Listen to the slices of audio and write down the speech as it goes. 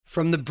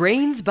From the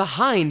brains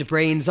behind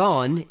Brains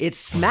On, it's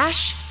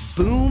Smash,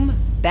 Boom,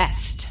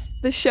 Best.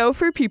 The show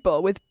for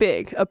people with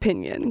big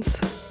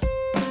opinions.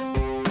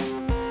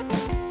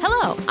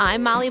 Hello,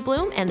 I'm Molly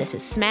Bloom, and this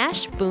is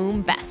Smash,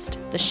 Boom, Best,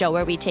 the show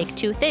where we take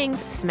two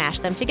things, smash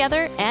them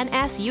together, and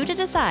ask you to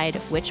decide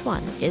which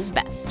one is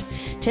best.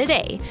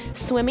 Today,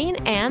 swimming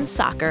and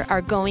soccer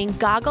are going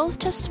goggles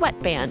to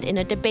sweatband in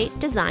a debate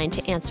designed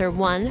to answer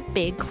one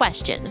big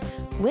question.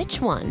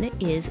 Which one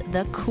is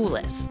the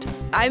coolest?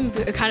 I'm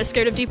kind of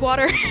scared of deep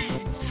water.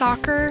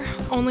 Soccer,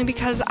 only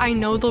because I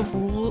know the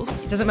rules.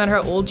 It doesn't matter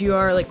how old you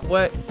are, like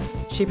what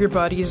shape your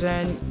body's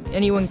in,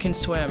 anyone can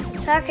swim.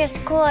 Soccer's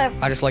cooler.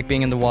 I just like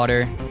being in the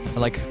water. I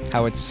like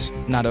how it's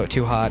not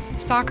too hot.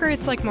 Soccer,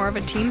 it's like more of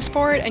a team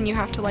sport and you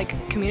have to like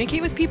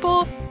communicate with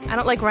people. I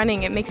don't like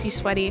running. It makes you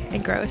sweaty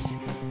and gross.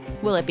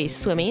 Will it be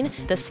swimming,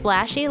 the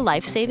splashy,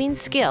 life-saving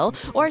skill,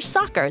 or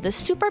soccer, the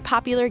super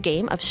popular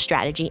game of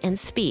strategy and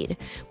speed?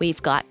 We've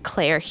got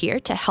Claire here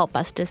to help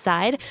us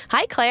decide.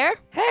 Hi, Claire.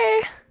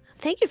 Hey.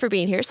 Thank you for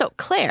being here. So,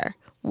 Claire,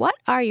 what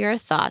are your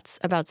thoughts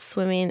about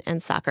swimming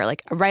and soccer?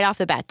 Like, right off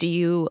the bat, do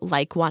you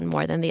like one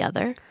more than the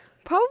other?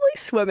 Probably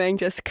swimming,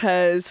 just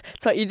because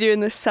it's what you do in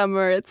the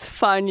summer. It's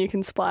fun. You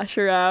can splash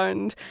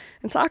around.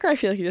 And soccer, I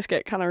feel like you just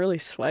get kind of really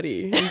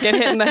sweaty. You get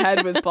hit in the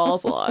head with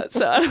balls a lot.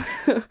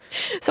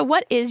 So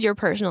what is your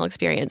personal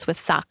experience with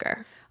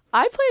soccer?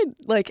 I played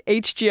like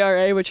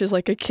HGRA, which is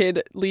like a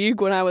kid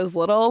league when I was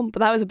little, but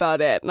that was about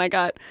it. And I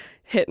got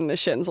hit in the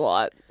shins a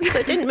lot. So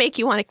it didn't make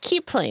you want to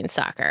keep playing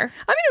soccer?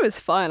 I mean, it was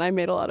fun. I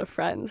made a lot of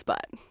friends,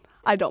 but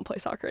I don't play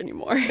soccer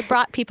anymore. It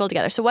brought people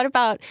together. So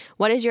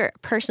what is your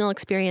personal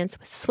experience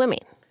with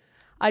swimming?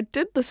 I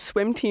did the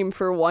swim team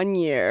for 1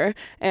 year,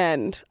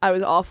 and I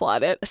was awful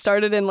at it. I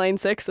started in lane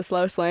 6, the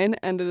slowest lane,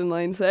 ended in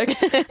lane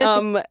 6.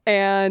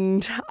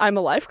 And I'm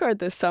a lifeguard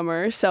this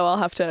summer, so I'll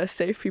have to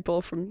save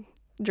people from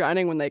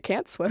drowning when they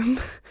can't swim.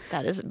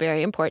 That is a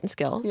very important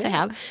skill to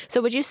have.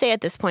 So would you say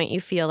at this point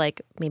you feel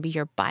like maybe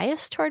you're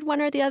biased toward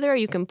one or the other, or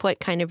you can put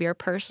kind of your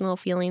personal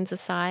feelings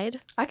aside?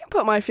 I can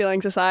put my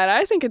feelings aside.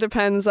 I think it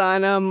depends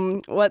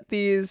on what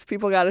these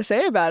people got to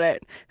say about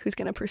it. Who's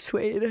going to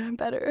persuade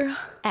better?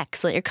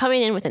 Excellent. You're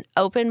coming in with an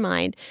open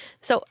mind.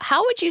 So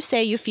how would you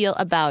say you feel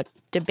about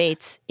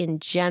debates in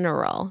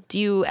general? Do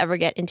you ever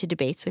get into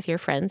debates with your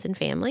friends and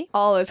family?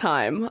 All the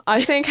time.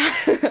 I think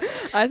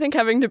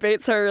having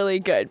debates are really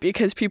good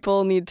because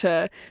people need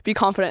to be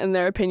confident in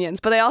their opinions,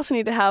 but they also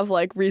need to have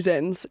like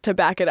reasons to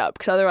back it up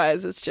because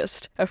otherwise it's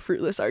just a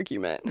fruitless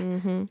argument.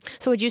 Mm-hmm.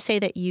 So would you say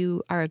that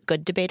you are a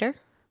good debater?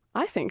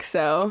 I think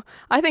so.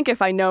 I think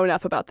if I know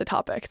enough about the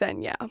topic,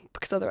 then yeah,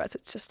 because otherwise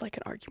it's just like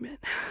an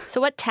argument.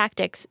 So what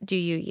tactics do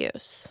you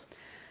use?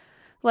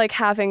 Like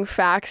having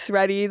facts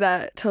ready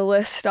to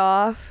list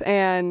off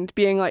and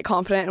being like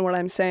confident in what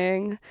I'm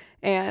saying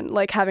and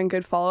like having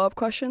good follow-up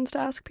questions to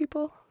ask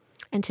people.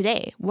 And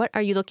today, what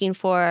are you looking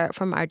for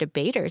from our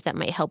debaters that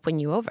might help win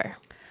you over?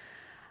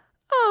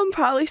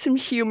 Probably some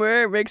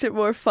humor. It makes it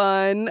more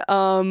fun.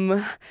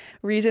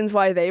 Reasons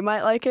why they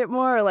might like it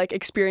more, or like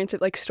experience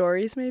it, like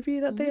stories maybe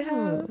that they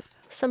have.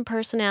 Some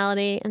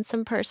personality and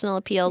some personal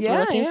appeals we're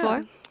looking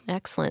for.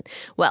 Excellent.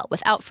 Well,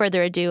 without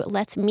further ado,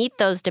 let's meet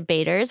those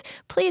debaters.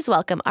 Please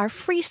welcome our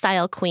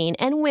freestyle queen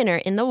and winner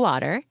in the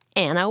water,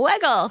 Anna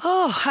Weigel.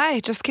 Oh,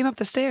 hi. Just came up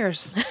the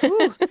stairs.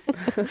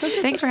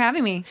 Thanks for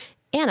having me.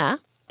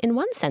 Anna, in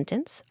one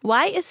sentence,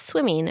 why is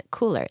swimming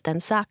cooler than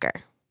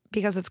soccer?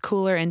 Because it's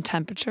cooler in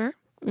temperature.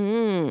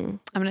 I'm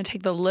going to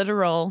take the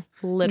literal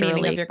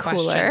meaning of your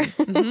cooler.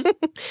 question. Mm-hmm.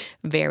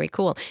 Very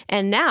cool.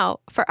 And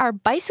now for our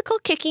bicycle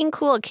kicking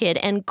cool kid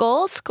and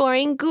goal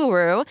scoring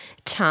guru,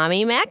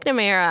 Tommy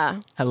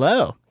McNamara.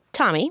 Hello.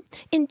 Tommy,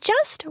 in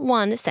just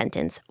one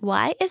sentence,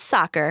 why is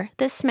soccer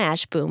the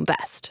smash boom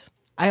best?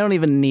 I don't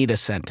even need a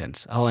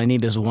sentence. All I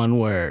need is one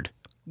word.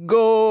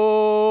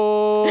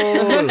 Goal!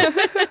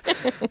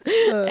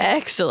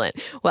 Excellent.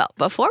 Well,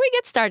 before we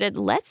get started,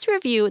 let's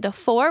review the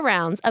 4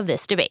 rounds of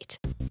this debate.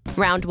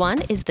 Round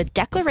 1 is the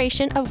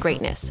Declaration of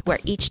Greatness, where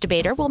each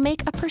debater will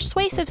make a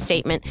persuasive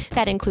statement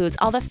that includes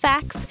all the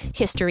facts,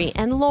 history,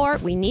 and lore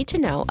we need to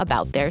know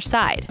about their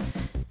side.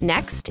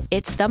 Next,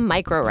 it's the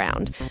micro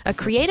round, a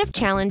creative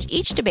challenge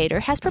each debater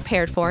has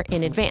prepared for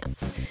in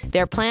advance.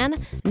 Their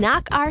plan,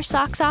 knock our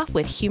socks off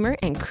with humor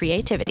and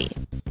creativity.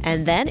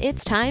 And then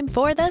it's time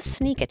for the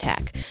sneak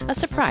attack, a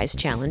surprise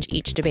challenge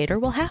each debater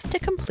will have to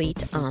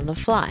complete on the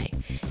fly.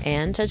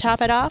 And to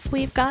top it off,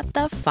 we've got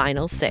the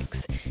final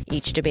 6.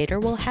 Each debater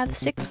will have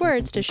 6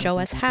 words to show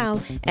us how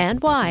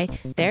and why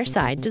their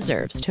side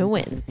deserves to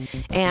win.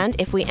 And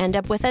if we end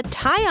up with a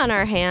tie on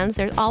our hands,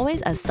 there's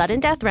always a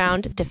sudden death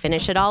round to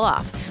finish it all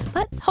off.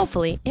 But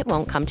hopefully it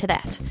won't come to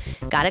that.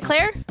 Got it,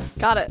 Claire?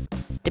 Got it.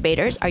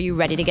 Debaters, are you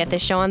ready to get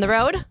this show on the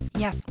road?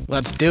 Yes.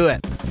 Let's do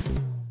it.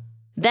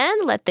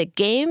 Then let the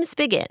games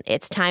begin.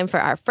 It's time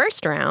for our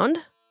first round.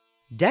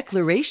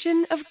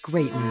 Declaration of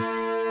Greatness.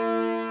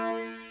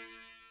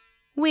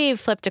 We've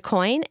flipped a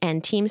coin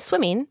and Team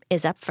Swimming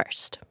is up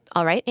first.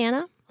 All right,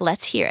 Anna,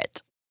 let's hear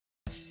it.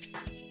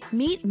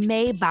 Meet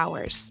May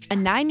Bowers, a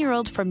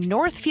 9-year-old from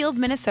Northfield,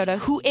 Minnesota,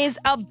 who is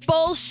a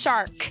bull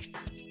shark.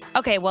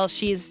 Okay, well,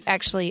 she's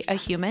actually a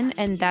human,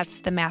 and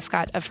that's the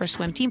mascot of her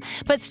swim team.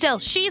 But still,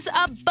 she's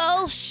a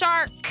bull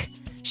shark.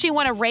 She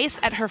won a race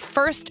at her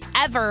first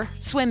ever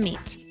swim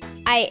meet.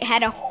 I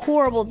had a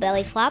horrible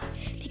belly flop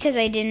because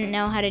I didn't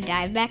know how to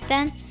dive back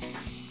then.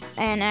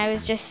 And I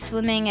was just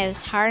swimming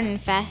as hard and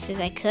fast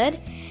as I could.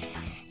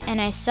 And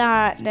I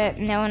saw that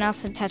no one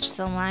else had touched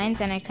the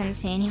lines, and I couldn't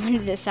see anyone to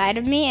the side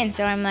of me. And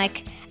so I'm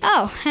like,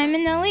 oh, I'm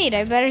in the lead.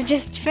 I better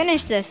just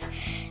finish this.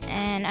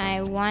 And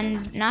I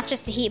won not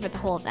just the heat, but the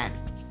whole event.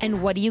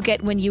 And what do you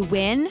get when you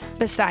win,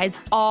 besides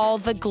all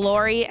the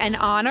glory and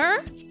honor?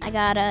 I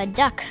got a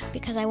duck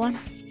because I won.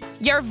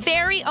 Your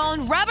very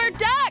own rubber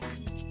duck!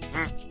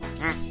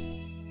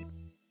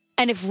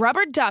 And if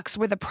rubber ducks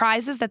were the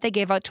prizes that they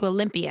gave out to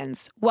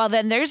Olympians, well,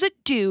 then there's a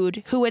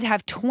dude who would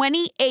have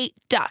 28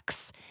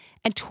 ducks,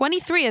 and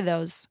 23 of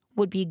those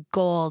would be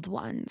gold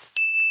ones.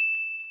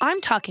 I'm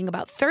talking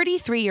about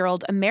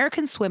 33-year-old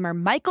American swimmer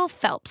Michael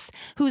Phelps,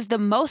 who's the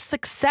most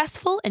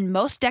successful and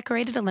most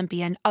decorated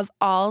Olympian of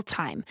all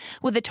time,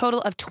 with a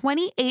total of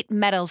 28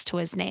 medals to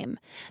his name.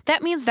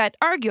 That means that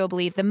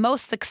arguably the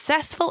most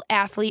successful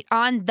athlete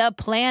on the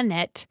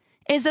planet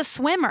is a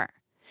swimmer.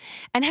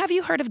 And have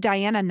you heard of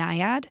Diana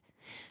Nyad?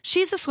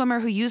 She's a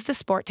swimmer who used the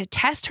sport to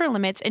test her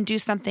limits and do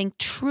something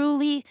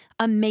truly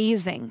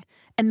amazing.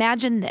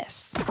 Imagine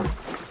this.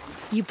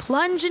 You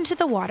plunge into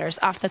the waters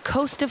off the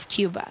coast of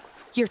Cuba.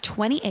 You're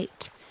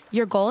 28.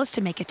 Your goal is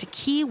to make it to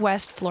Key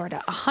West,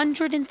 Florida,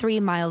 103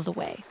 miles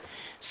away.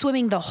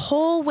 Swimming the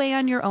whole way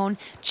on your own,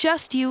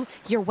 just you,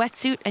 your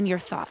wetsuit, and your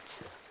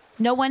thoughts.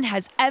 No one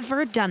has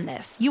ever done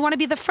this. You want to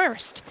be the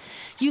first.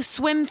 You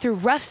swim through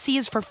rough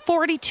seas for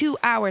 42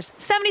 hours,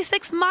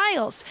 76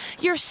 miles.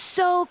 You're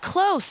so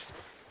close.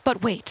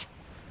 But wait.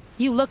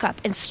 You look up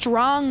and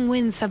strong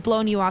winds have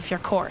blown you off your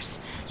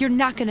course. You're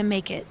not going to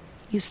make it.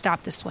 You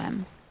stop the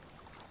swim.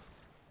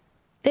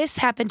 This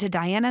happened to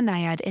Diana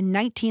Nyad in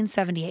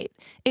 1978.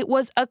 It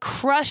was a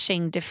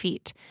crushing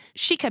defeat.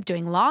 She kept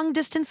doing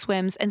long-distance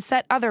swims and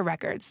set other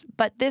records,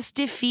 but this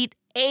defeat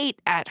ate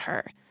at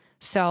her.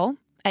 So,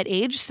 at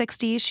age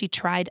 60, she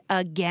tried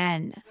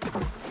again.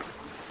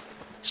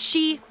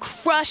 She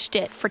crushed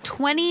it for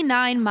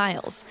 29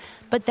 miles.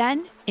 But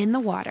then, in the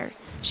water,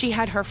 she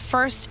had her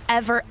first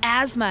ever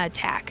asthma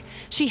attack.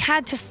 She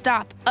had to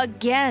stop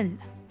again.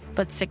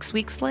 But 6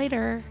 weeks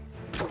later...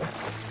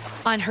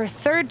 On her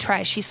third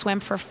try, she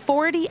swam for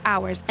 40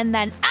 hours and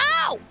then,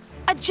 ow!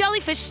 A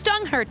jellyfish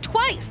stung her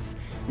twice.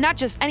 Not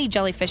just any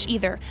jellyfish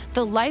either,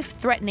 the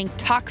life-threatening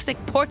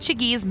toxic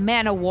Portuguese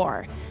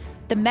man-o-war.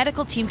 The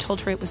medical team told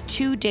her it was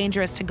too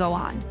dangerous to go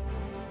on.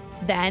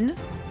 Then,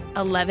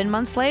 11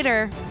 months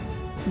later,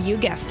 you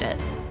guessed it.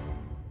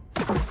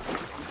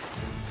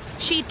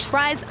 She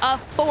tries a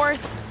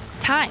fourth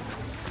time,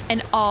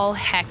 and all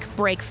heck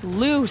breaks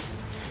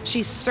loose.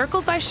 She's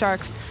circled by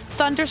sharks,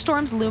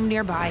 thunderstorms loom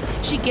nearby,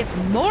 she gets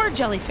more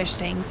jellyfish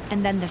stings,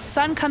 and then the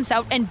sun comes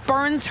out and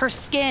burns her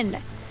skin.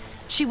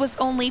 She was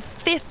only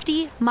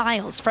 50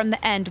 miles from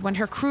the end when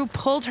her crew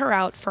pulled her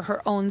out for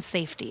her own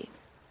safety.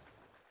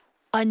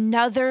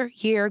 Another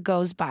year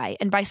goes by,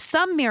 and by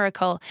some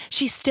miracle,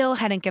 she still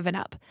hadn't given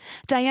up.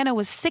 Diana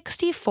was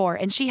 64,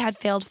 and she had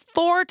failed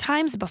 4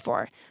 times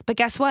before. But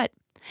guess what?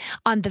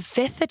 On the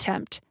 5th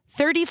attempt,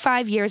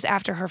 35 years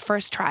after her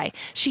first try,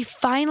 she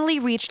finally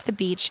reached the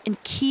beach in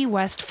Key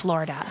West,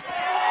 Florida.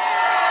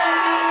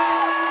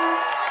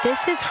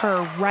 This is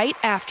her right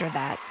after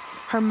that.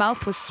 Her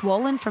mouth was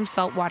swollen from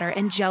salt water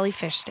and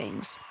jellyfish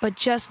stings. But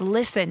just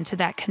listen to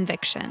that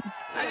conviction.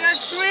 I got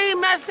 3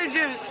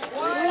 messages.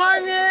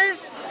 One is,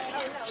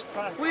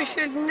 we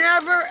should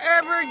never,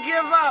 ever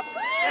give up.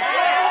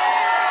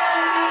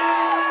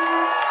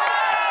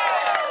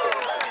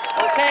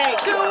 Okay.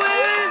 2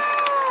 is,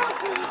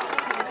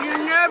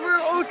 you're never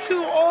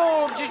too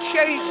old to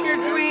chase your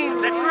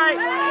dreams. That's right.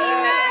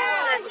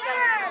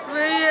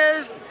 3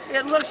 is,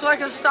 it looks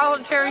like a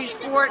solitary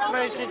sport,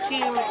 but it's a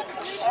team.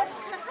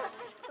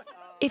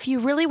 If you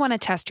really want to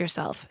test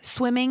yourself,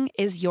 swimming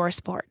is your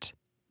sport.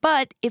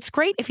 But it's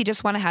great if you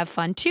just want to have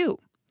fun too.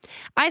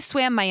 I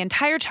swam my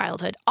entire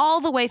childhood,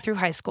 all the way through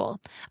high school.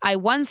 I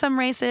won some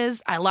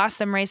races, I lost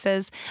some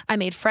races, I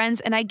made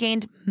friends, and I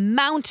gained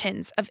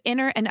mountains of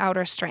inner and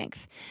outer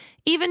strength.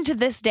 Even to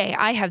this day,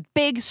 I have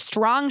big,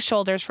 strong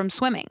shoulders from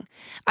swimming.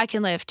 I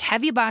can lift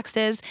heavy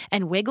boxes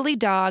and wiggly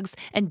dogs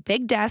and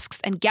big desks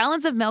and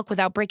gallons of milk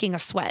without breaking a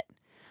sweat.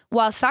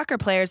 While soccer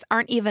players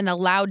aren't even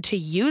allowed to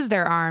use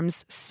their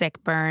arms,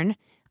 sick burn,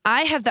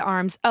 I have the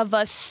arms of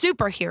a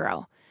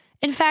superhero.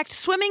 In fact,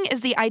 swimming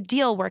is the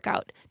ideal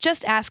workout.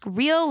 Just ask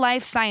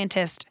real-life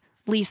scientist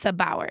Lisa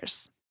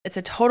Bowers. It's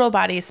a total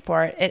body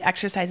sport. It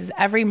exercises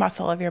every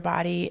muscle of your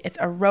body. It's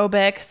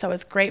aerobic, so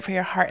it's great for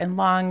your heart and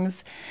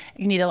lungs.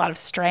 You need a lot of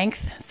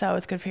strength, so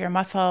it's good for your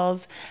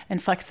muscles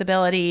and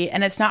flexibility,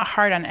 and it's not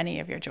hard on any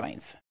of your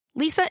joints.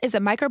 Lisa is a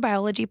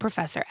microbiology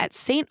professor at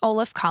St.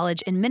 Olaf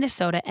College in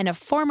Minnesota and a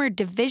former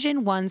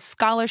Division I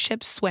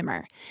scholarship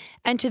swimmer.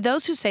 And to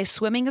those who say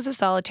swimming is a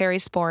solitary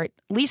sport,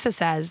 Lisa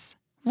says,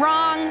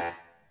 wrong.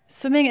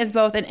 Swimming is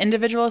both an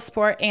individual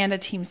sport and a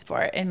team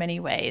sport in many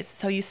ways.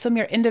 So you swim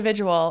your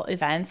individual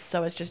events,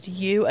 so it's just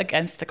you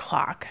against the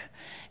clock.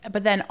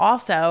 But then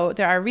also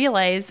there are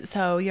relays,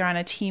 so you're on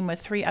a team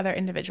with 3 other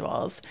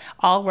individuals,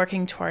 all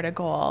working toward a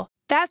goal.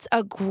 That's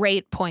a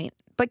great point.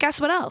 But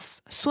guess what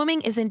else?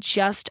 Swimming isn't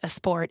just a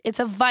sport. It's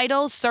a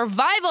vital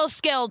survival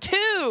skill,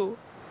 too.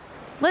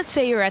 Let's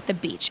say you're at the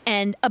beach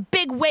and a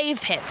big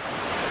wave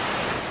hits.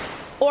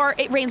 Or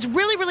it rains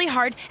really, really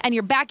hard and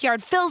your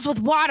backyard fills with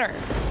water.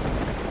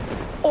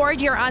 Or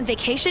you're on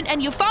vacation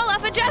and you fall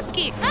off a jet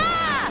ski.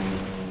 Ah!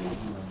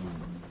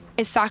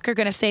 Is soccer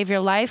going to save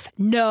your life?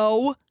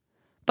 No.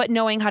 But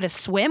knowing how to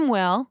swim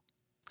will.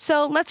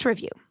 So let's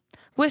review.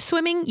 With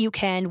swimming, you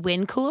can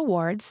win cool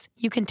awards.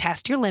 You can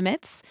test your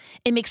limits.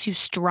 It makes you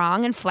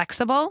strong and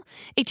flexible.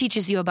 It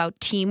teaches you about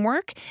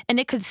teamwork, and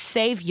it could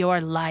save your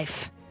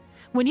life.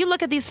 When you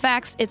look at these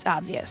facts, it's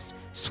obvious.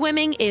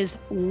 Swimming is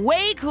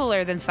way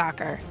cooler than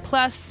soccer.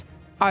 Plus,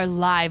 our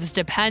lives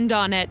depend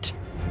on it.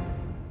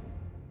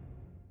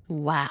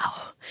 Wow.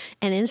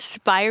 An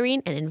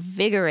inspiring and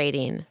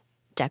invigorating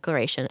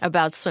declaration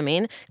about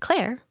swimming.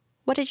 Claire,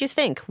 what did you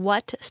think?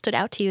 What stood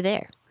out to you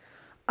there?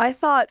 I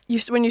thought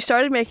when you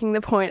started making the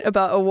point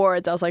about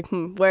awards, I was like,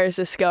 where is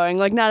this going?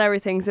 Like, not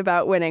everything's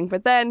about winning.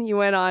 But then you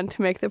went on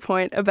to make the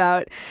point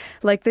about,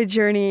 like, the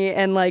journey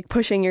and, like,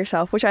 pushing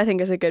yourself, which I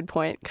think is a good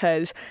point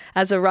because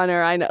as a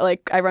runner, I know,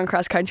 like, I run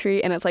cross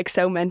country and it's, like,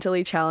 so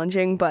mentally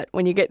challenging. But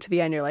when you get to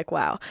the end, you're like,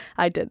 wow,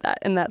 I did that.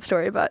 And that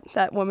story about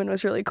that woman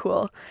was really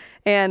cool.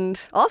 And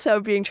also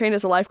being trained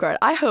as a lifeguard,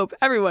 I hope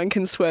everyone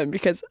can swim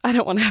because I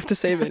don't want to have to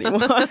save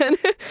anyone.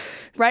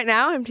 Right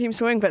now, I'm team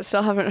swimming, but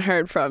still haven't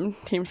heard from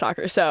team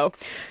soccer. So,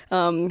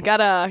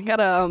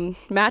 gotta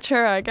match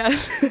her, I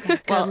guess.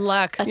 Good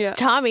luck.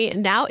 Tommy,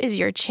 now is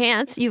your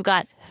chance. You've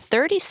got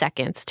 30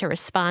 seconds to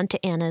respond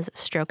to Anna's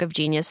stroke of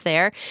genius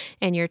there,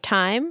 and your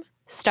time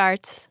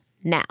starts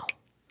now.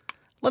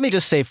 Let me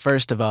just say,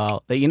 first of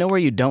all, that you know where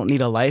you don't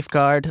need a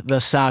lifeguard? The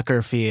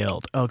soccer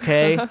field,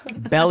 okay?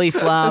 Belly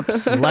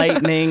flops,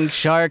 lightning,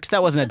 sharks.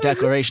 That wasn't a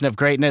declaration of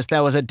greatness.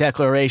 That was a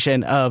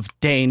declaration of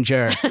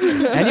danger.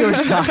 And you're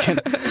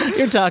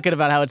talking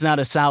about how it's not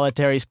a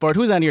solitary sport.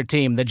 Who's on your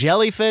team? The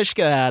jellyfish?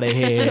 Get out of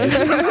here.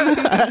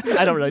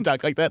 I don't really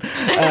talk like that.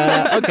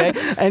 Okay.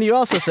 And you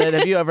also said,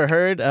 have you ever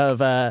heard of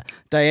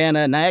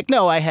Diana Nyack?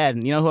 No, I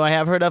hadn't. You know who I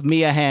have heard of?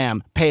 Mia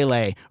Hamm,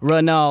 Pele,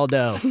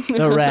 Ronaldo,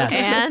 the rest.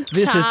 And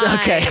this is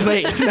okay.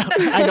 Wait, no,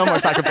 I know more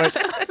soccer players.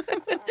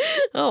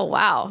 Oh,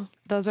 wow.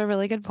 Those are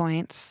really good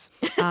points.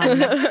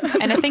 And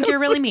I think you're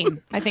really mean.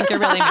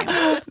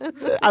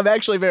 I'm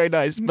actually very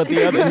nice, but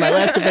in my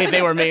last debate,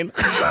 they were mean.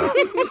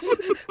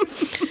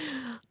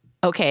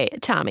 Okay,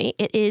 Tommy,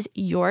 it is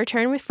your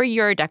turn for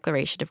your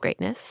declaration of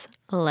greatness.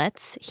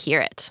 Let's hear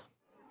it.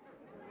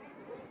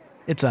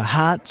 It's a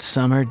hot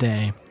summer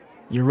day.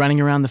 You're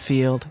running around the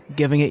field,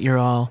 giving it your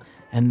all,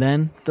 and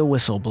then the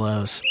whistle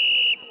blows.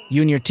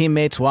 You and your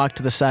teammates walk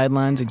to the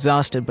sidelines,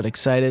 exhausted but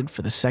excited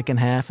for the second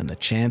half and the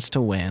chance to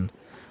win.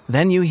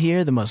 Then you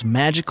hear the most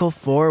magical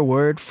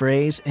 4-word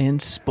phrase in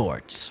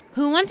sports.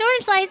 Who wants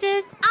orange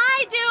slices?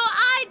 I do!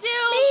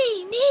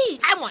 Me!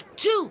 I want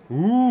 2!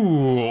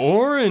 Ooh,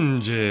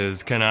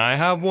 oranges. Can I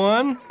have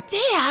one?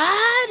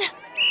 Dad!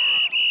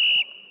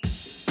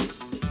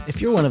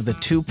 If you're one of the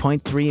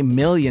 2.3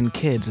 million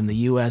kids in the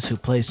U.S. who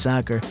play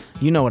soccer,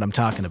 you know what I'm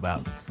talking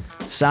about.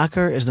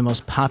 Soccer is the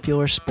most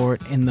popular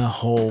sport in the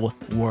whole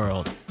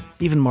world,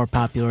 even more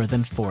popular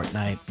than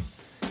Fortnite.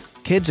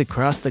 Kids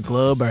across the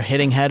globe are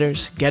hitting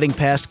headers, getting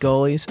past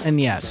goalies,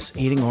 and yes,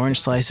 eating orange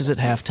slices at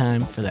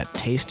halftime for that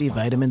tasty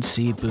vitamin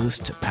C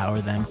boost to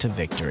power them to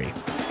victory.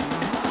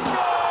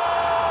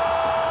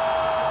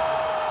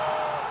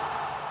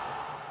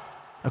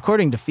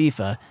 According to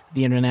FIFA,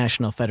 the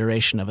International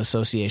Federation of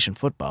Association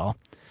Football,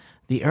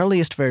 the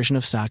earliest version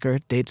of soccer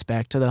dates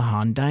back to the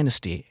Han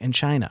Dynasty in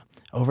China,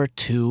 over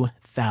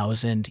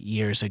 2,000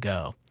 years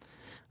ago.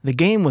 The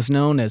game was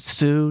known as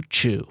Su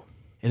Chu.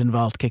 It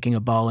involved kicking a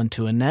ball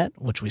into a net,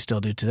 which we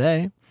still do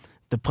today.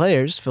 The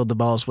players filled the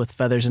balls with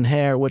feathers and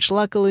hair, which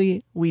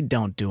luckily we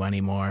don't do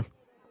anymore.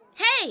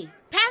 Hey,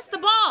 pass the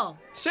ball.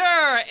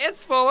 Sure,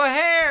 it's full of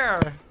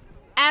hair.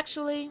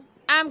 Actually,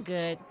 I'm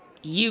good.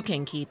 You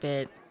can keep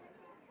it.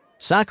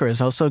 Soccer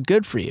is also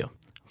good for you,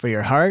 for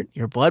your heart,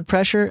 your blood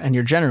pressure, and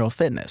your general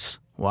fitness.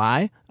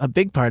 Why? A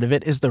big part of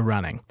it is the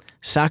running.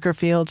 Soccer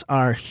fields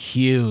are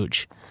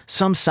huge.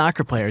 Some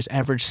soccer players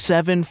average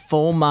 7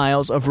 full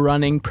miles of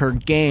running per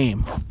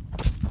game.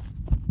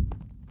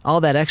 All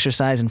that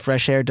exercise and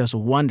fresh air does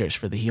wonders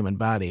for the human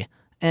body,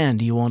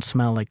 and you won't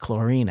smell like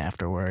chlorine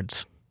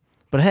afterwards.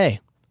 But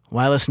hey,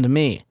 why listen to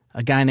me,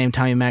 a guy named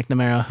Tommy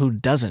McNamara who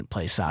doesn't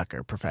play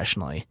soccer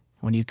professionally,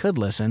 when you could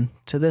listen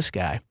to this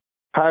guy?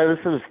 Hi, this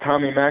is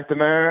Tommy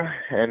McNamara,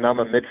 and I'm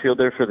a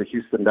midfielder for the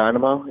Houston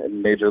Dynamo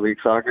in Major League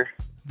Soccer.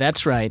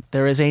 That's right,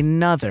 there is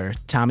another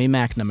Tommy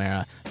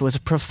McNamara who is a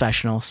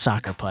professional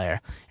soccer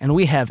player, and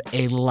we have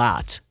a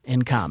lot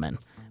in common.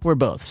 We're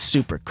both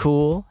super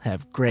cool,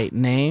 have great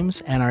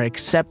names, and are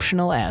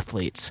exceptional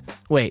athletes.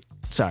 Wait,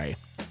 sorry,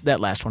 that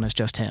last one is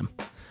just him.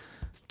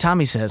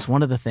 Tommy says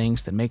one of the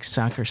things that makes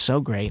soccer so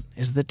great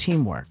is the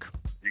teamwork.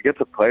 You get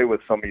to play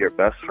with some of your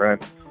best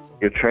friends.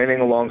 You're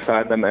training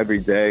alongside them every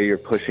day. You're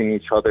pushing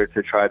each other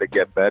to try to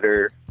get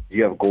better.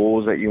 You have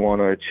goals that you want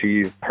to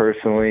achieve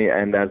personally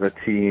and as a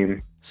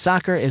team.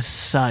 Soccer is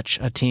such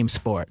a team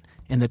sport.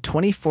 In the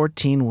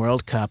 2014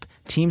 World Cup,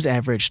 teams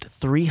averaged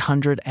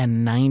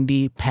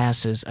 390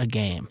 passes a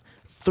game.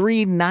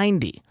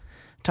 390!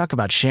 Talk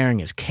about sharing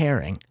is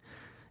caring.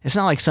 It's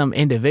not like some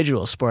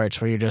individual sports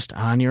where you're just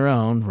on your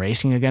own,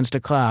 racing against a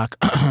clock,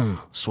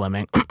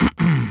 swimming.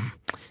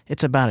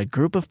 It's about a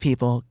group of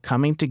people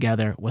coming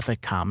together with a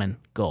common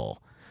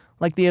goal.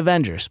 Like the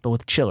Avengers, but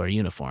with chiller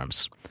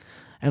uniforms.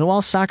 And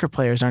while soccer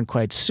players aren't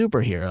quite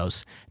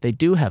superheroes, they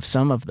do have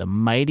some of the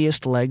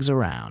mightiest legs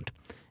around.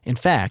 In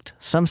fact,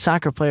 some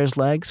soccer players'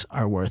 legs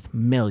are worth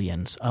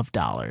millions of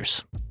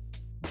dollars.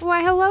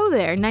 Why, hello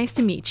there. Nice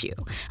to meet you.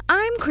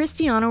 I'm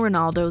Cristiano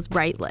Ronaldo's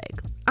right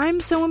leg. I'm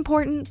so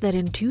important that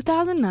in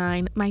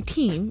 2009, my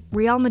team,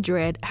 Real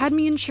Madrid, had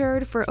me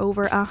insured for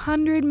over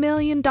 $100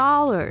 million.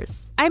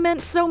 I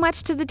meant so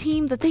much to the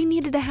team that they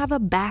needed to have a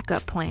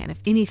backup plan if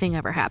anything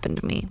ever happened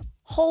to me.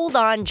 Hold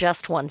on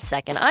just one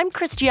second. I'm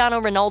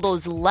Cristiano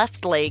Ronaldo's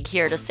left leg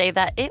here to say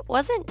that it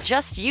wasn't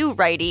just you,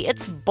 righty.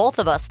 It's both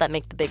of us that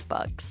make the big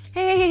bucks.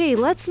 Hey,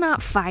 let's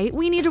not fight.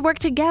 We need to work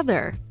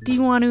together. Do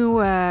you want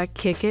to,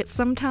 kick it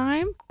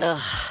sometime?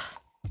 Ugh.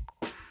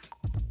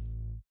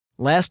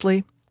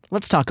 Lastly,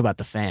 let's talk about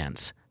the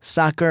fans.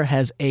 Soccer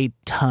has a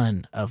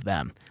ton of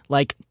them.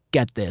 Like,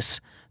 get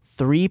this,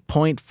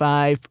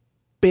 3.5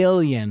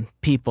 billion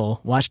people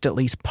watched at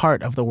least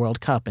part of the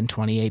World Cup in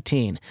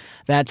 2018.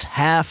 That's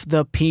half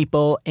the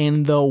people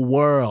in the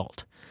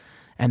world.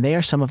 And they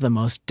are some of the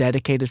most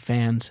dedicated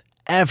fans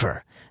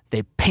ever.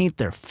 They paint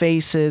their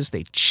faces,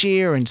 they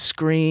cheer and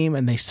scream,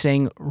 and they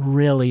sing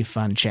really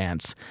fun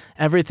chants.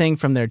 Everything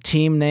from their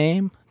team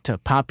name to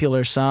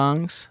popular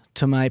songs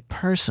to my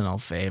personal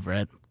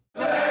favorite.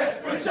 Let's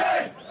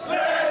pretend!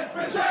 Let's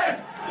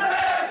pretend!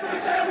 Let's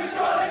pretend we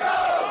score the goal!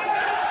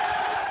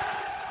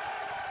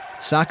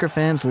 Soccer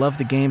fans love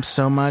the game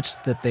so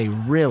much that they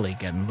really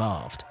get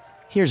involved.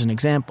 Here's an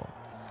example.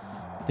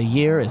 The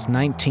year is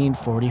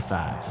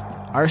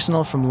 1945.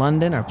 Arsenal from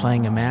London are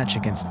playing a match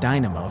against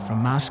Dynamo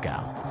from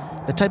Moscow.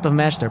 The type of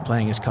match they're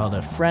playing is called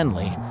a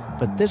friendly,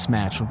 but this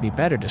match would be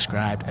better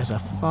described as a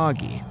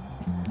foggy.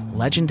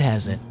 Legend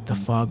has it, the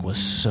fog was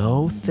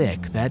so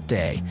thick that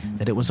day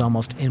that it was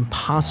almost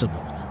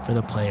impossible for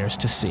the players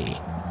to see.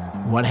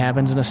 What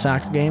happens in a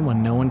soccer game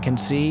when no one can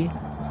see?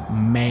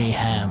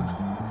 Mayhem.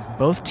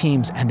 Both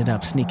teams ended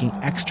up sneaking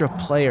extra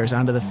players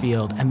onto the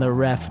field, and the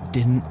ref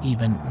didn't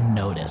even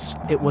notice.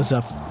 It was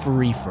a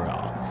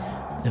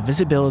free-for-all. The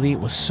visibility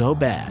was so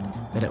bad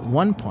that at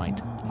one point,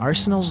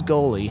 Arsenal's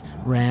goalie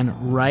ran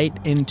right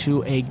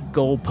into a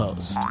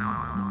goalpost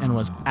and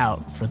was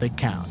out for the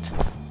count.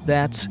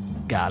 That's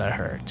gotta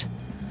hurt.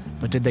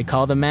 But did they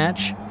call the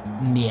match?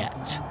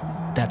 Niet.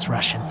 That's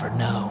Russian for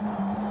no.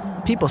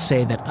 People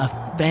say that a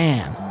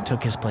fan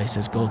took his place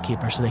as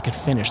goalkeeper so they could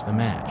finish the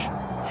match.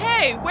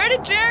 Hey, where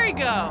did Jerry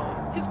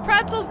go? His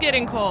pretzel's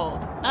getting cold.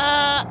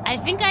 I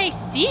think I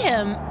see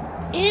him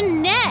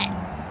in net.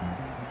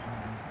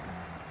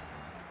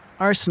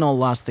 Arsenal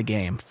lost the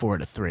game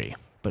 4-3,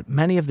 but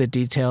many of the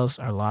details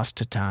are lost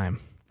to time.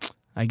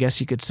 I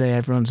guess you could say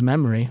everyone's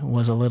memory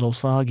was a little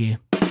foggy.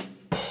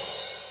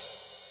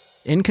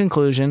 In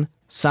conclusion,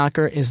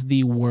 soccer is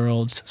the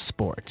world's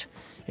sport.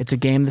 It's a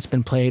game that's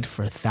been played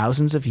for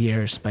thousands of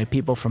years by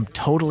people from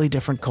totally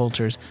different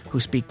cultures who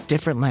speak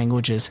different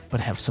languages but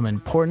have some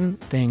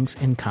important things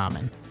in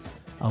common.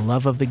 A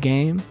love of the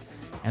game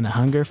and a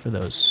hunger for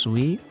those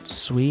sweet,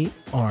 sweet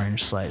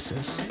orange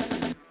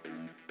slices.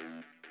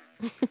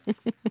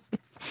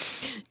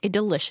 A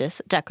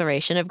delicious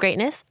declaration of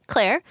greatness.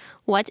 Claire,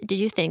 what did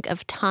you think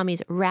of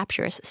Tommy's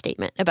rapturous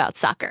statement about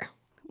soccer?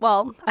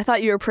 Well, I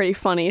thought you were pretty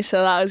funny,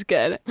 so that was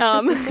good.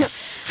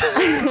 Yes.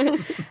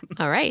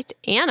 All right.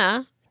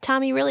 Anna,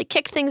 Tommy really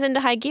kicked things into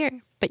high gear,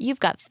 but you've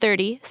got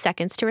 30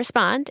 seconds to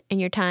respond, and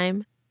your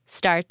time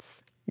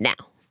starts now.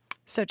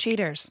 So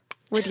cheaters.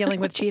 We're dealing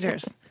with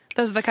cheaters.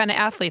 Those are the kind of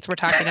athletes we're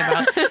talking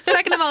about.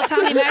 Second of all,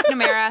 Tommy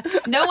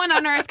McNamara. No one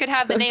on earth could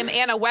have the name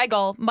Anna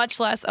Weigel, much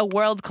less a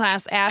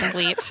world-class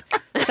athlete.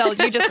 So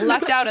you just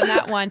lucked out on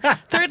that one.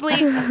 Thirdly,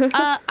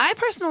 I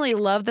personally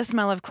love the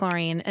smell of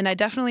chlorine, and I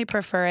definitely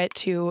prefer it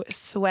to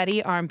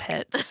sweaty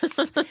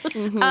armpits.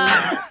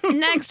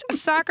 Next,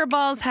 soccer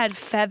balls had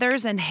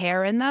feathers and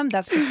hair in them.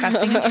 That's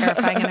disgusting and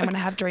terrifying, and I'm going to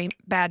have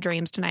bad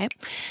dreams tonight.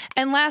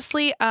 And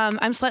lastly,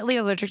 I'm slightly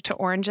allergic to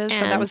oranges,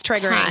 so that was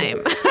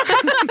triggering.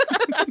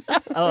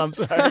 Oh, I'm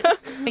sorry.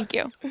 Thank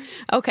you.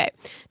 Okay,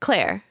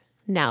 Claire,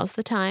 now's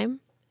the time.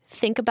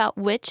 Think about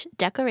which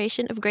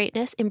declaration of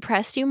greatness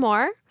impressed you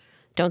more.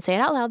 Don't say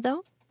it out loud,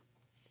 though.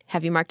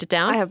 Have you marked it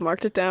down? I have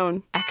marked it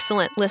down.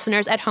 Excellent.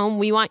 Listeners at home,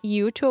 we want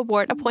you to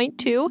award a point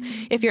too.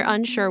 If you're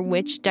unsure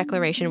which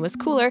declaration was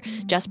cooler,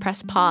 just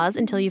press pause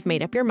until you've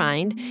made up your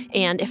mind.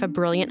 And if a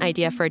brilliant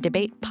idea for a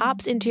debate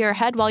pops into your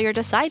head while you're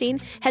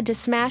deciding, head to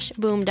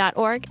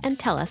smashboom.org and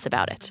tell us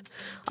about it.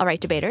 All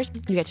right, debaters,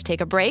 you get to take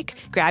a break,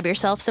 grab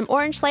yourself some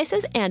orange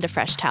slices and a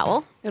fresh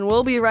towel. And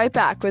we'll be right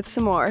back with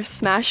some more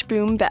Smash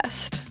Boom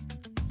Best.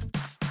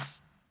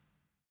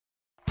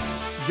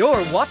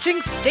 You're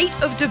watching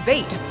State of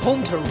Debate,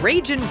 home to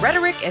rage and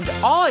rhetoric and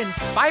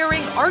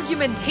awe-inspiring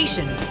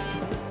argumentation.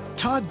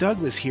 Todd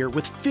Douglas here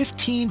with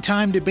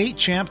 15-time debate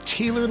champ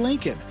Taylor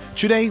Lincoln.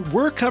 Today,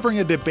 we're covering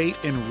a debate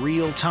in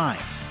real time.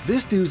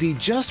 This doozy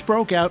just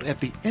broke out at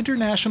the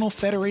International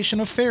Federation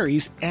of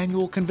Fairies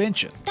annual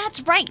convention.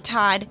 That's right,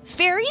 Todd.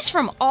 Fairies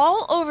from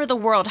all over the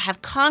world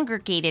have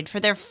congregated for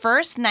their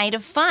first night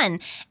of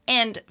fun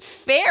and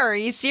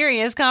very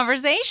serious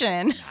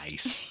conversation.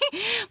 Nice.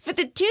 But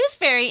the Tooth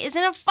Fairy is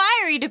in a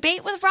fiery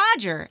debate with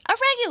Roger, a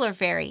regular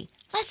fairy.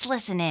 Let's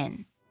listen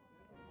in.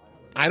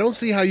 I don't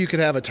see how you could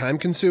have a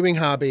time-consuming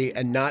hobby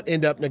and not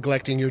end up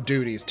neglecting your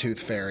duties,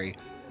 Tooth Fairy.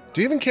 Do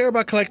you even care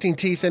about collecting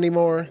teeth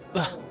anymore?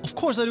 Of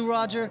course I do,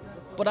 Roger,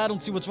 but I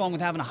don't see what's wrong with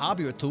having a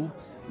hobby or two.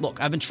 Look,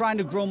 I've been trying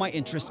to grow my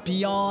interest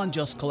beyond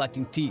just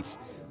collecting teeth,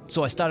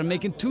 so I started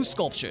making 2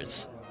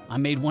 sculptures. I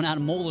made one out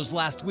of molars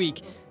last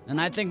week,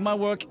 and I think my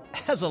work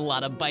has a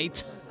lot of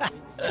bite.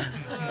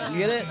 You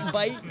get it?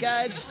 Bite,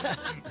 guys?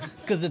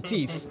 Because of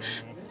teeth.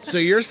 So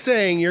you're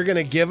saying you're going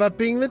to give up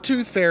being the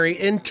Tooth Fairy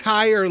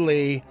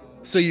entirely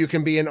so you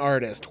can be an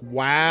artist.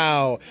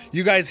 Wow.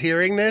 You guys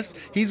hearing this?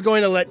 He's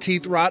going to let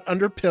teeth rot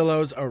under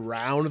pillows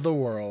around the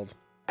world.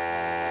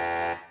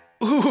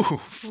 Ooh,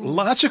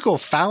 logical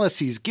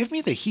fallacies give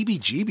me the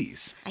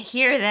heebie-jeebies. I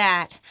hear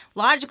that.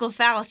 Logical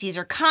fallacies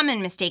are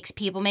common mistakes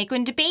people make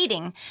when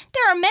debating.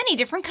 There are many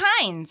different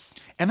kinds.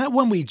 And that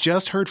one we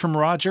just heard from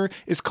Roger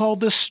is called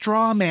the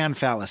straw man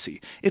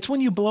fallacy. It's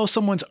when you blow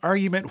someone's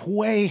argument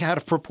way out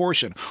of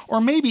proportion,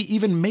 or maybe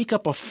even make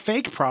up a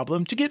fake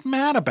problem to get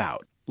mad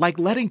about, like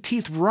letting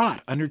teeth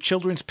rot under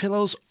children's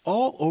pillows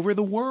all over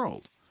the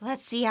world.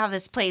 Let's see how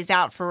this plays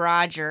out for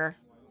Roger.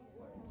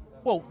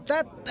 Whoa,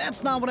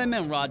 that's not what I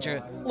meant,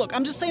 Roger. Look,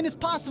 I'm just saying it's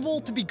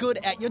possible to be good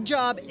at your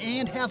job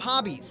and have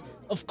hobbies.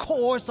 Of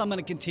course I'm going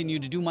to continue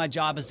to do my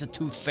job as a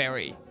Tooth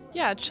Fairy.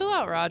 Yeah, chill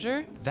out,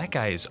 Roger. That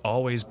guy is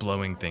always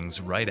blowing things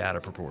right out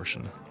of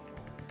proportion.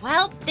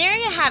 Well, there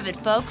you have it,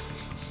 folks.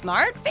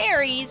 Smart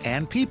fairies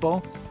and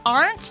people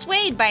aren't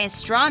swayed by a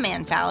straw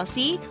man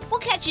fallacy. We'll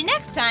catch you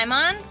next time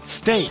on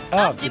State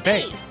of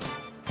Debate.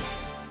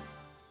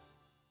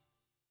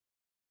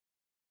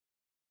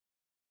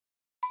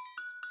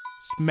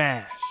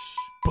 Smash,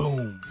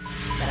 boom,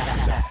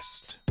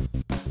 best.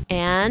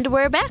 And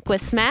we're back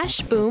with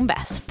Smash Boom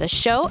Best, the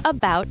show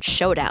about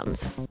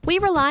showdowns. We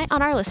rely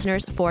on our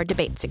listeners for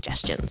debate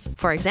suggestions.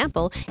 For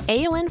example,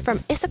 Aowen from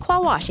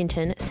Issaquah,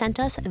 Washington sent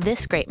us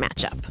this great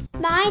matchup.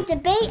 My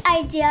debate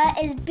idea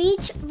is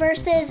beach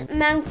versus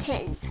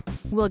mountains.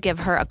 We'll give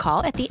her a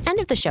call at the end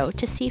of the show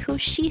to see who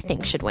she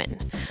thinks should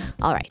win.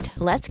 All right,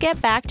 let's get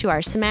back to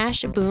our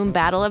Smash Boom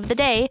battle of the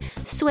day,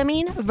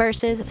 swimming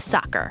versus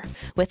soccer,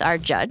 with our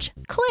judge,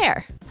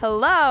 Claire.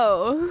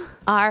 Hello.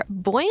 Our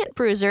buoyant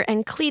bruiser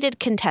and cleated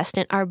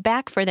contestant are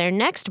back for their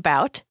next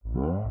bout.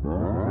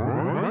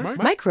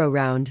 Micro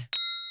round.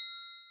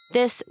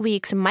 This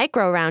week's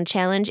micro round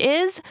challenge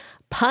is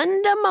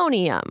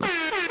Pundemonium.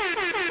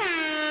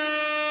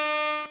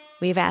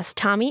 We've asked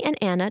Tommy and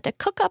Anna to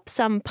cook up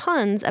some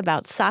puns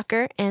about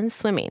soccer and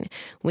swimming.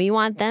 We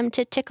want them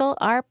to tickle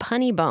our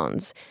punny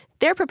bones.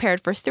 They're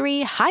prepared for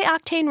 3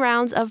 high-octane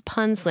rounds of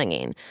pun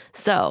slinging.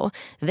 So,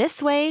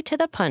 this way to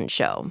the pun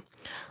show.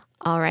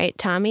 All right,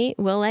 Tommy,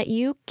 we'll let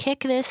you kick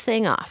this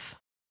thing off.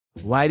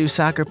 Why do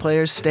soccer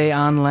players stay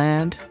on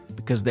land?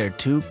 Because they're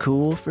too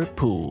cool for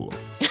pool.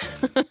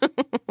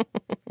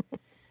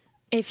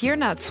 If you're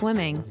not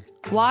swimming,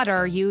 what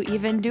are you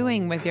even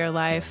doing with your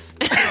life?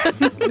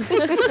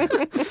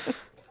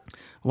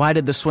 Why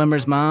did the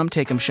swimmer's mom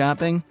take him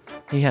shopping?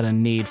 He had a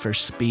need for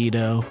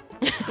Speedo.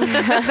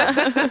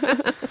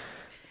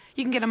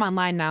 You can get them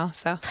online now,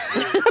 so.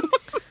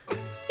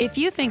 If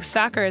you think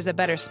soccer is a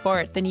better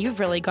sport, then you've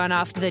really gone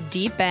off the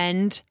deep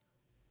end.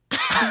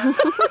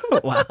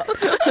 Wow.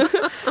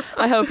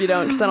 I hope you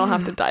don't, because then I'll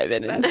have to dive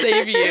in and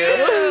save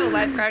you.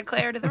 Lifeguard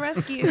Claire to the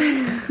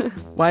rescue.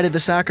 Why did the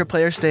soccer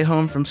player stay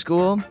home from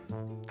school?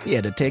 He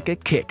had to take a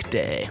kick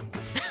day.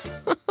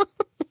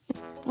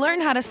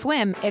 Learn how to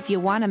swim if you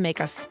want to make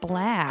a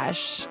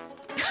splash.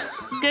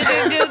 Go,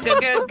 go, go,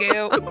 go,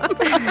 go,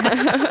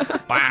 go.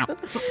 Wow.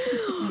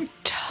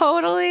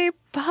 Totally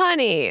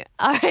punny.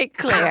 All right,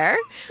 Claire.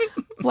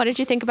 What did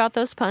you think about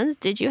those puns?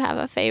 Did you have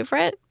a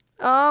favorite?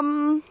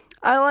 I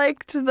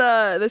liked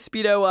the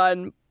Speedo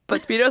one,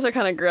 but Speedos are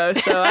kind of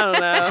gross, so I don't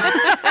know.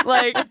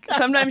 Like,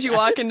 sometimes you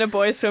walk into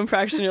boys' swim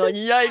practice and you're like,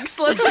 yikes,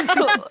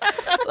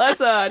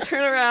 let's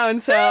turn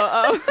around. So,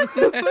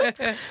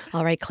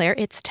 All right, Claire,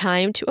 it's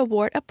time to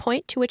award a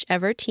point to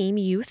whichever team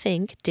you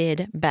think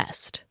did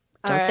best.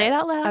 Don't say it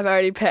out loud. I've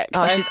already picked.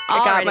 Oh, she's I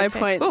got already my picked.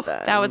 point. Ooh,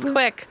 then. that was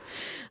quick.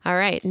 All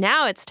right,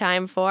 now it's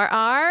time for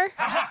our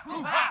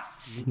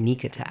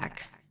Sneak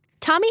attack.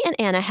 Tommy and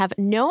Anna have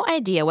no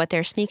idea what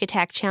their sneak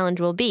attack challenge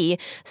will be,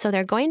 so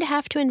they're going to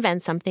have to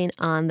invent something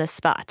on the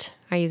spot.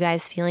 Are you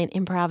guys feeling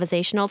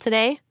improvisational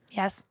today?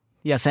 Yes.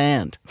 Yes,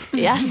 and.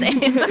 Yes.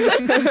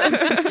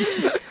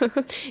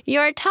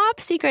 Your top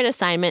secret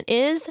assignment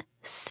is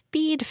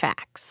speed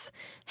facts.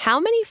 How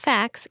many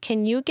facts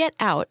can you get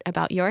out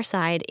about your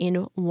side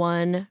in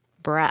one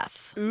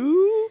breath?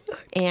 Ooh.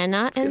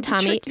 Anna and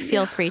Tommy,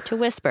 feel free to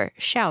whisper,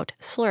 shout,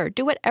 slur,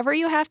 do whatever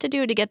you have to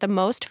do to get the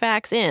most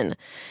facts in.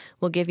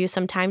 We'll give you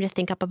some time to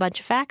think up a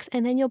bunch of facts,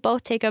 and then you'll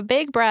both take a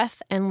big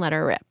breath and let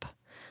her rip.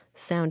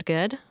 Sound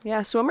good?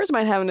 Yeah, swimmers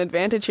might have an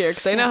advantage here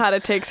because they know how to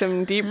take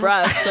some deep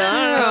breaths. So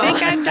I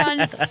think I've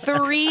done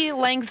 3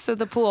 lengths of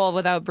the pool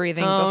without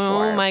breathing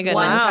before. Oh, my goodness.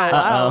 One time.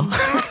 Wow.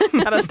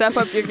 Gotta step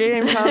up your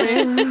game,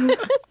 Tommy.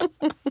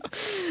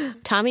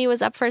 Tommy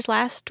was up first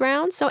last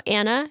round, so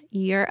Anna,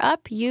 you're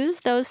up.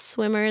 Use those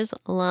swimmers'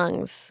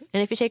 lungs.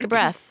 And if you take a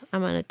breath,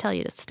 I'm going to tell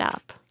you to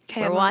stop.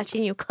 Okay, We're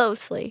watching you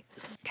closely.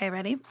 Okay,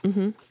 ready?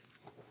 Mm-hmm.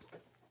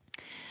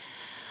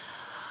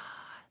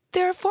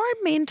 There are 4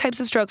 main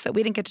types of strokes that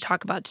we didn't get to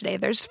talk about today.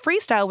 There's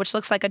freestyle, which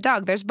looks like a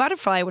dog. There's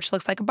butterfly, which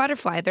looks like a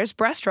butterfly. There's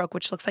breaststroke,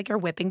 which looks like you're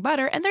whipping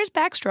butter. And there's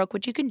backstroke,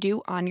 which you can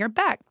do on your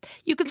back.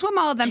 You can swim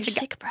all of them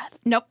together. Take a breath.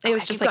 Nope, it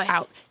was just like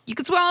out. You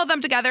can swim all of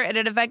them together at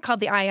an event called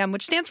the IM,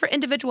 which stands for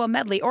Individual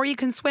Medley, or you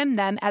can swim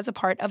them as a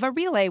part of a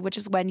relay, which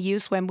is when you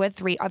swim with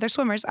 3 other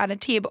swimmers on a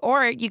team.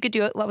 Or you could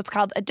do what's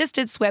called a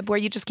distance swim, where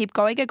you just keep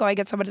going and going,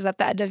 and someone is at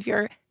the end of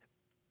your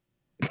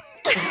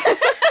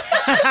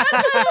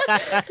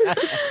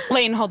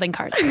lane holding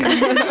card.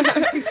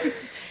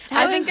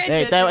 I think I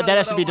did that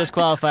has to be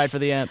disqualified for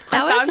the end.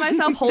 I found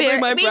myself holding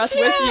my breath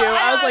with you.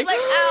 I was like,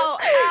 ow,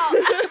 ow.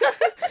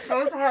 That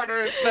was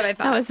harder than I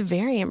thought. That was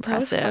very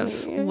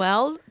impressive.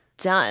 Well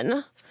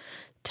done.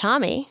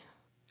 Tommy,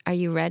 are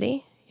you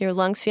ready? Your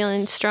lungs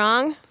feeling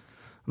strong?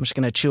 I'm just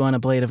going to chew on a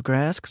blade of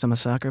grass because I'm a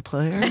soccer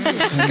player, and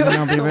then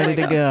I'll be ready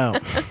to go.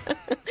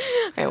 All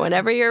right,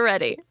 whenever you're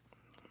ready.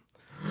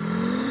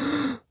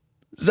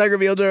 Soccer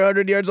fields are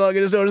 100 yards long.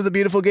 It is known as the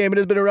beautiful game. It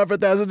has been around for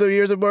thousands of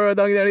years and more. I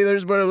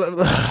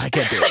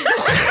can't do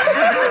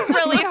it.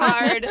 Really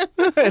hard.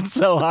 It's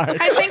so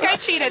hard. I think I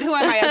cheated. Who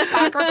am I, a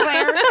soccer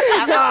player?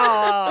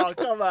 Oh,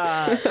 come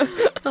on.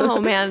 Oh,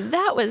 man,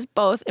 that was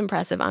both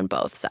impressive on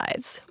both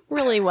sides.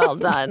 Really well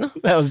done.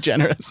 That was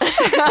generous.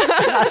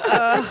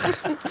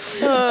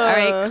 All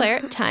right,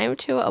 Claire, time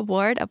to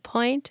award a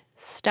point.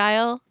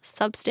 Style,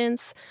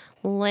 substance,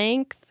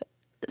 length.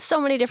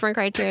 So many different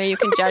criteria you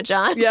can judge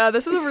on. Yeah,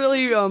 this is a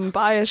really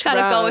biased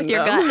Gotta round. go with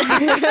your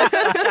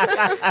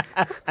gut.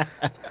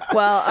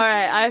 Well, all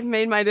right, I've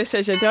made my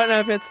decision. Don't know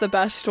if it's the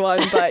best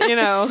one, but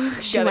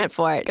She went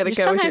for it.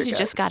 Sometimes you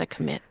just gotta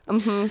commit.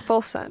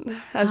 Full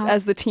send,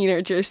 as the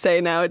teenagers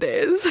say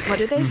nowadays. What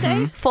do they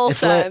say? Full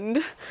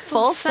send.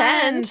 Full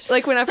send.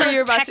 Like whenever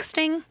you're about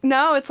texting.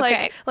 No, it's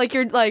like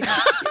you're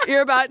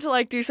you're about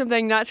to do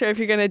something. Not sure if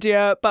you're gonna do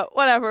it, but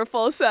whatever.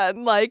 Full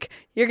send. Like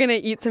you're gonna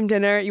eat some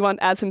dinner. You want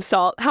to add some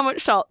salt. How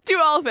much salt? Do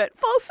all of it.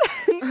 Full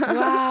send.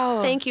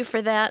 Wow. Thank you for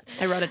that.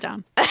 I wrote it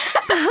down.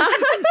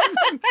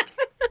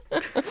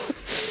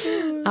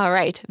 All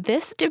right.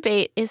 This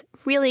debate is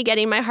really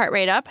getting my heart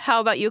rate up. How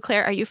about you,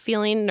 Claire? Are you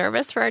feeling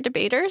nervous for our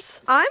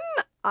debaters?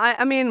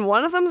 I mean,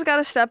 one of them's got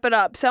to step it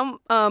up.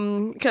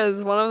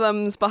 Because one of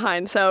them's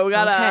behind. So we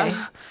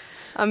gotta,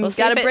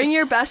 gotta bring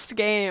your best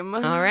game.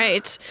 All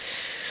right.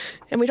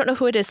 And we don't know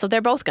who it is, so they're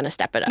both going to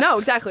step it up. No,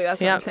 exactly.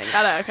 That's what I'm saying.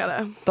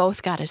 Gotta.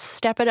 Both got to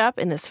step it up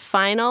in this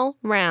final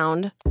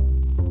round.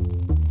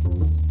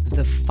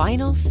 The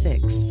final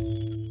 6.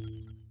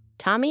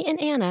 Tommy and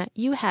Anna,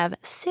 you have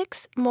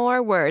 6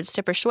 more words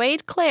to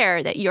persuade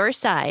Claire that your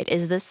side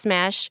is the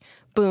smash,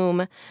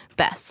 boom,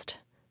 best.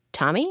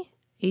 Tommy,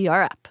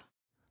 you're up.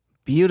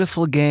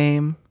 Beautiful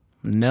game.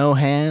 No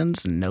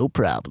hands, no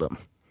problem.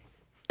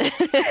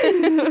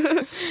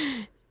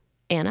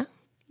 Anna,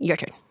 your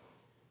turn.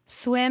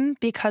 Swim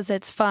because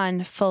it's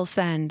fun, full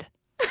send.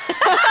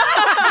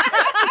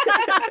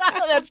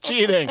 That's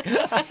cheating.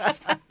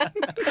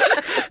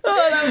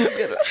 Oh, that was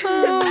good.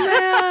 Oh,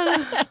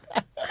 man.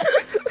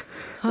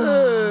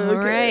 All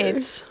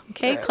right.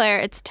 Okay, Claire,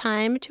 it's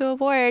time to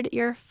award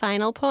your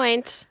final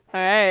point.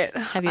 All right.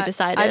 Have you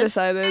decided? I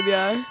decided,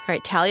 yeah. All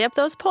right, tally up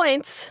those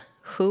points.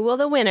 Who will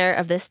the winner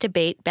of this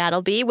debate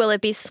battle be? Will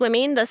it be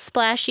swimming, the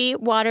splashy,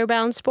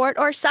 water-bound sport,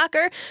 or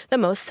soccer, the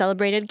most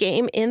celebrated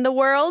game in the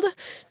world?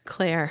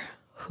 Claire,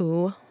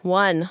 who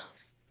won?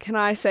 Can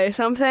I say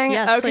something?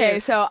 Yes, okay,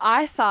 please. so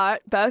I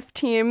thought both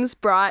teams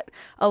brought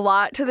a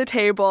lot to the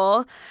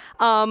table.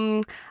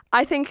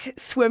 I think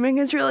swimming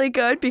is really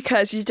good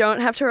because you don't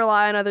have to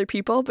rely on other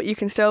people, but you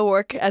can still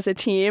work as a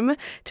team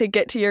to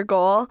get to your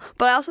goal.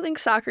 But I also think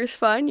soccer's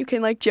fun. You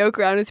can joke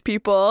around with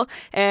people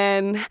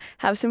and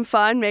have some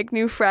fun, make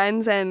new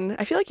friends, and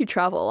I feel like you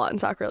travel a lot in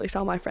soccer, at least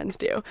all my friends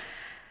do.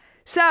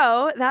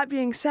 So, that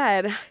being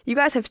said, you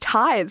guys have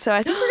tied, so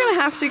I think we're going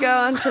to have to go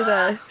on to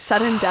the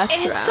sudden death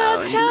round.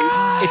 It's a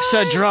tie. It's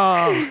a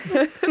draw.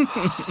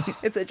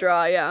 It's a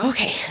draw, yeah.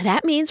 Okay,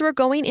 that means we're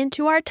going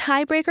into our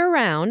tiebreaker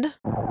round.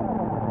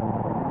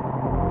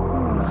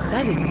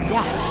 Sudden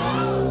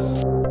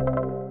death.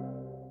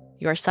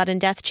 Your sudden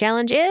death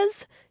challenge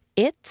is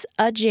It's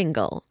a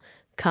Jingle.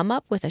 Come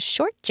up with a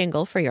short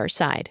jingle for your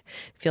side.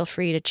 Feel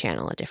free to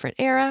channel a different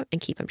era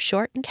and keep them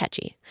short and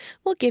catchy.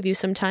 We'll give you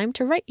some time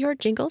to write your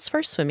jingles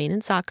for swimming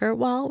and soccer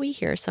while we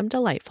hear some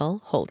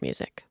delightful hold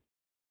music.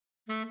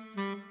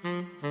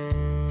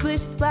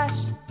 Splish splash,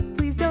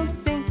 please don't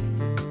sink.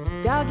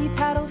 Doggy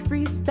paddle,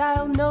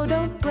 freestyle, no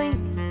don't blink.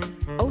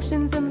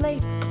 Oceans and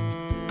lakes,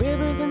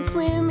 rivers and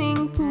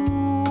swimming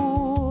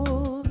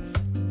pools.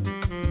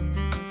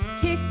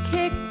 Kick,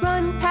 kick,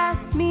 run,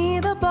 pass me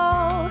the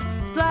ball.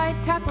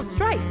 Slide, tackle,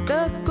 strike,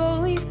 the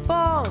goalie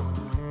falls.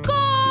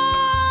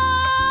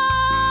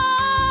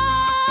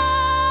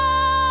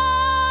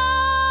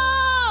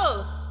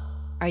 Goal!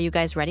 Are you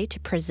guys ready to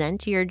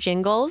present your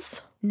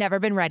jingles? Never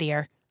been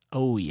readier.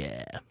 Oh,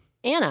 yeah.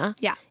 Anna,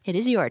 Yeah. it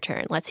is your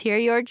turn. Let's hear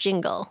your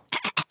jingle.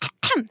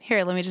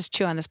 Here, let me just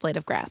chew on this blade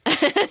of grass.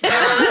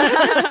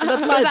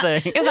 That's my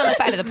thing. It was on the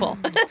side of the pool.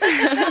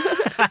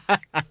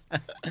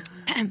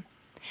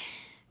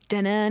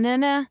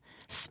 Da-na-na-na,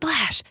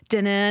 splash,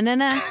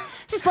 da-na-na-na,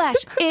 splash.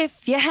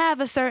 If you have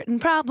a certain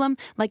problem,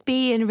 like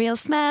being real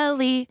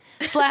smelly,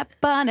 slap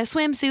on a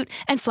swimsuit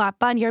and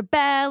flop on your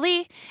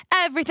belly.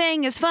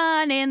 Everything is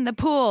fun in the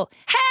pool.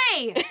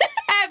 Hey!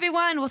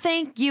 Everyone will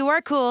think you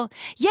are cool.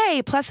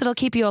 Yay! Plus, it'll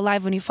keep you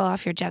alive when you fall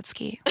off your jet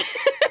ski.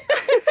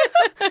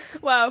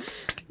 Wow.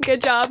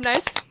 Good job.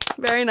 Nice.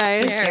 Very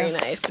nice. Very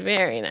nice.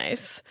 Very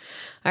nice.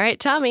 All right,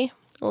 Tommy,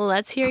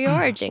 let's hear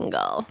your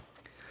jingle.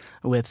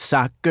 With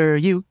soccer,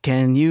 you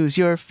can use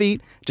your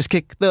feet. Just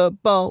kick the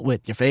ball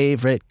with your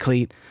favorite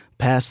cleat.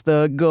 Past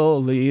the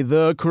goalie,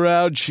 the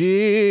crowd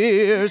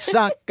cheers.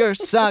 Soccer,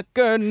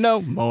 soccer,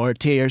 no more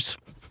tears.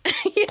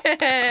 Yeah.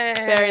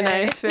 Very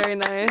nice. Very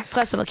nice.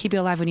 Plus, it'll keep you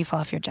alive when you fall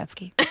off your jet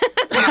ski.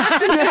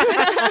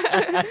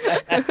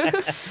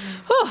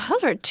 Oh,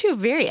 those were two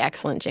very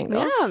excellent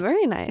jingles. Yeah,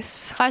 very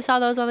nice. If I saw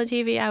those on the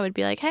TV, I would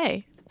be like,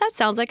 hey, that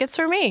sounds like it's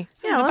for me.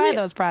 Yeah, let buy me-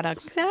 those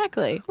products.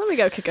 Exactly. Let me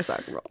go kick a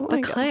soccer ball. Let me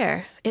But go.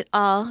 Claire, it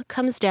all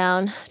comes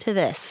down to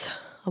this.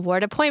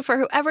 Award a point for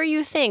whoever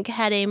you think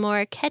had a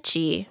more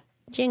catchy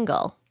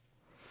jingle.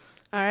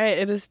 All right,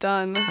 it is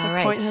done. The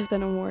right. point has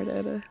been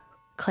awarded.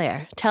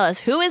 Claire, tell us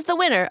who is the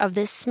winner of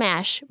this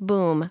smash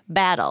boom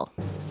battle.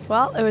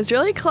 Well, it was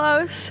really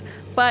close,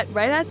 but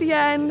right at the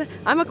end,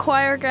 I'm a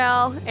choir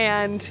gal,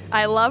 and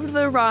I loved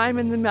the rhyme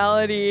and the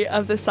melody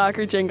of the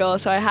soccer jingle,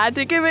 so I had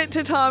to give it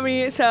to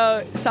Tommy.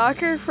 So,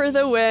 soccer for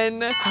the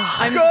win.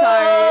 I'm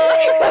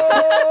sorry.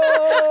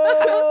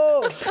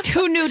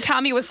 Who knew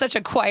Tommy was such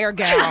a choir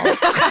gal?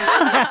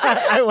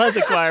 I was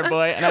a choir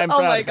boy, and I'm Oh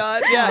proud. my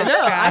God. Yeah, no,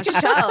 I Gosh.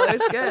 can tell. It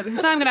was good.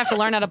 Now I'm going to have to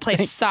learn how to play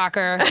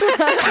soccer.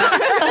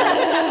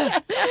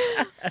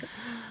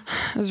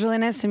 It was really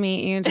nice to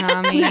meet you,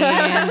 Tommy.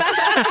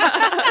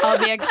 I'll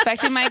be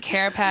expecting my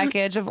care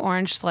package of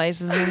orange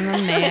slices in the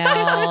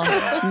mail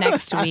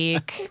next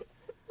week.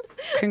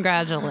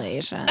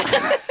 Congratulations.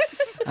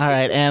 All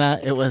right, Anna,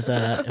 it was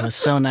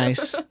so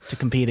nice to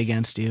compete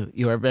against you.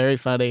 You are very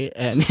funny,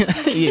 and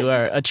you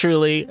are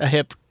truly a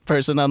hip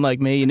person, unlike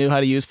me. You knew how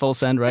to use full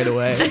send right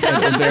away.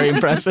 It was very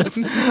impressive,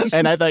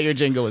 and I thought your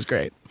jingle was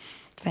great.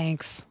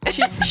 Thanks.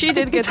 She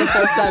did get the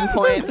full sun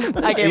point.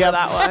 I gave her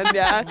that one,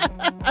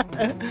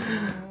 yeah.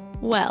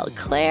 Well,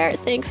 Claire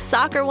thinks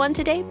soccer won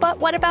today, but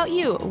what about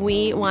you?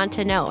 We want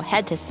to know.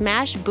 Head to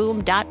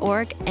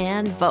smashboom.org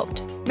and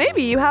vote.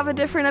 Maybe you have a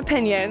different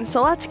opinion,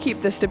 so let's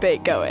keep this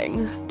debate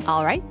going.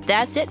 All right,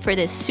 that's it for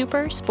this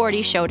super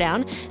sporty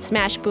showdown.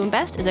 Smash Boom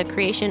Best is a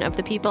creation of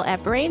the people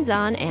at Brains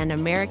On and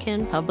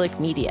American Public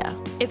Media.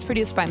 It's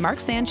produced by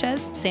Mark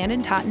Sanchez,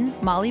 Sandon Totten,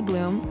 Molly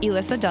Bloom,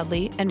 Elissa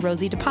Dudley, and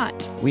Rosie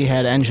DuPont. We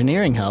had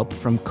engineering help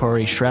from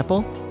Corey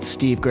Schreppel,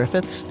 Steve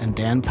Griffiths, and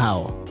Dan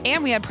Powell.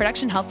 And we had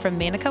production help from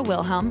Manika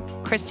Wilhelm,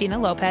 Christina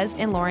Lopez,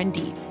 and Lauren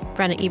D.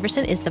 Brenna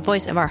Everson is the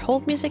voice of our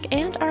hold music,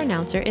 and our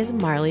announcer is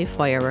Marley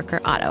Feuerwerker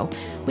Otto.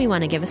 We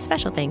want to give a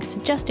special thanks to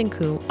Justin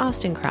Koo,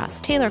 Austin Cross,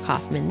 Taylor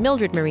Kaufman,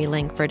 Mildred Marie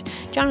Langford,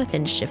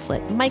 Jonathan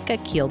Shiflett, Micah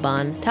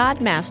Kielbon, Todd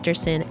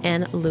Masterson,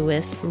 and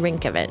Louis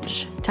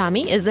Rinkovich.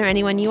 Tommy, is there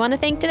anyone you want to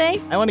thank today?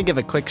 I want to give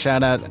a quick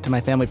shout out to my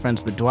family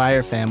friends, the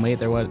Dwyer family.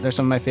 They're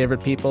some of my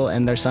favorite people,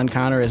 and their son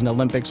Connor is an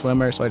Olympic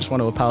swimmer, so I just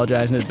want to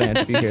apologize in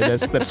advance if you hear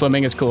this, that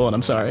swimming is cool, and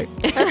I'm sorry.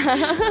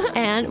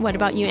 And what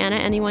about you, Anna?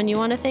 Anyone you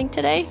want to thank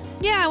today?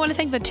 Yeah, I want to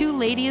thank the two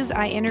ladies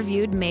I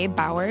interviewed, Mae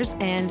Bowers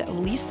and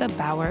Lisa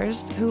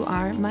Bowers, who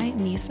are my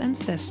niece and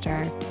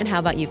sister. And how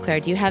about you, Claire?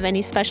 Do you have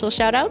any special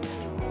shout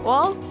outs?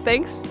 Well,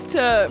 thanks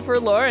for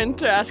Lauren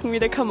for asking me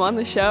to come on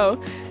the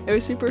show. It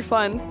was super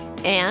fun.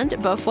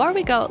 And before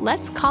we go,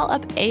 let's call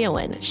up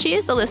Eowyn. She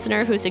is the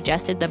listener who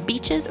suggested the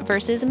beaches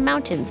versus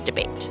mountains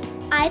debate.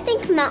 I I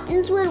think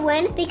mountains would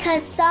win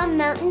because some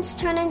mountains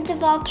turn into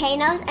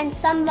volcanoes and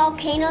some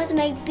volcanoes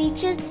make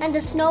beaches, and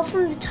the snow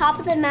from the top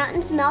of the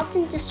mountains melts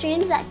into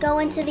streams that go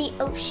into the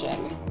ocean.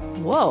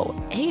 Whoa,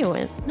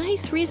 Eowyn,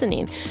 nice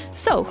reasoning.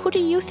 So, who do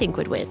you think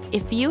would win?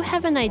 If you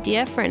have an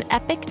idea for an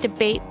epic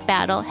debate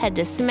battle, head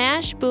to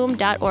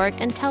smashboom.org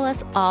and tell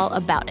us all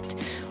about it.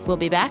 We'll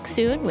be back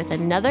soon with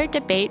another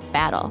debate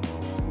battle.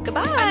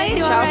 Goodbye. I miss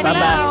you Ciao. already.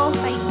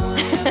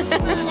 Bye-bye.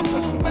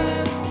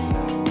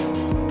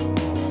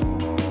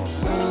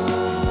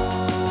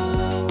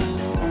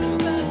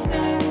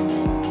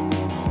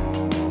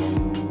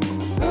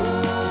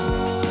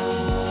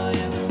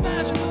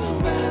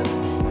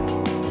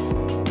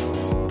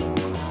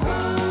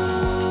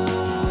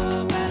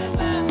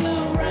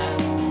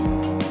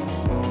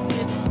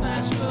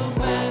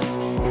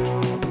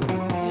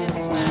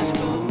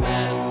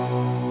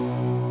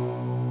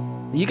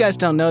 You guys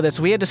don't know this.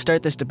 We had to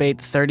start this debate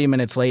 30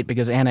 minutes late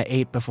because Anna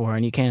ate before,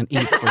 and you can't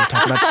eat before you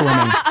talk about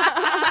swimming.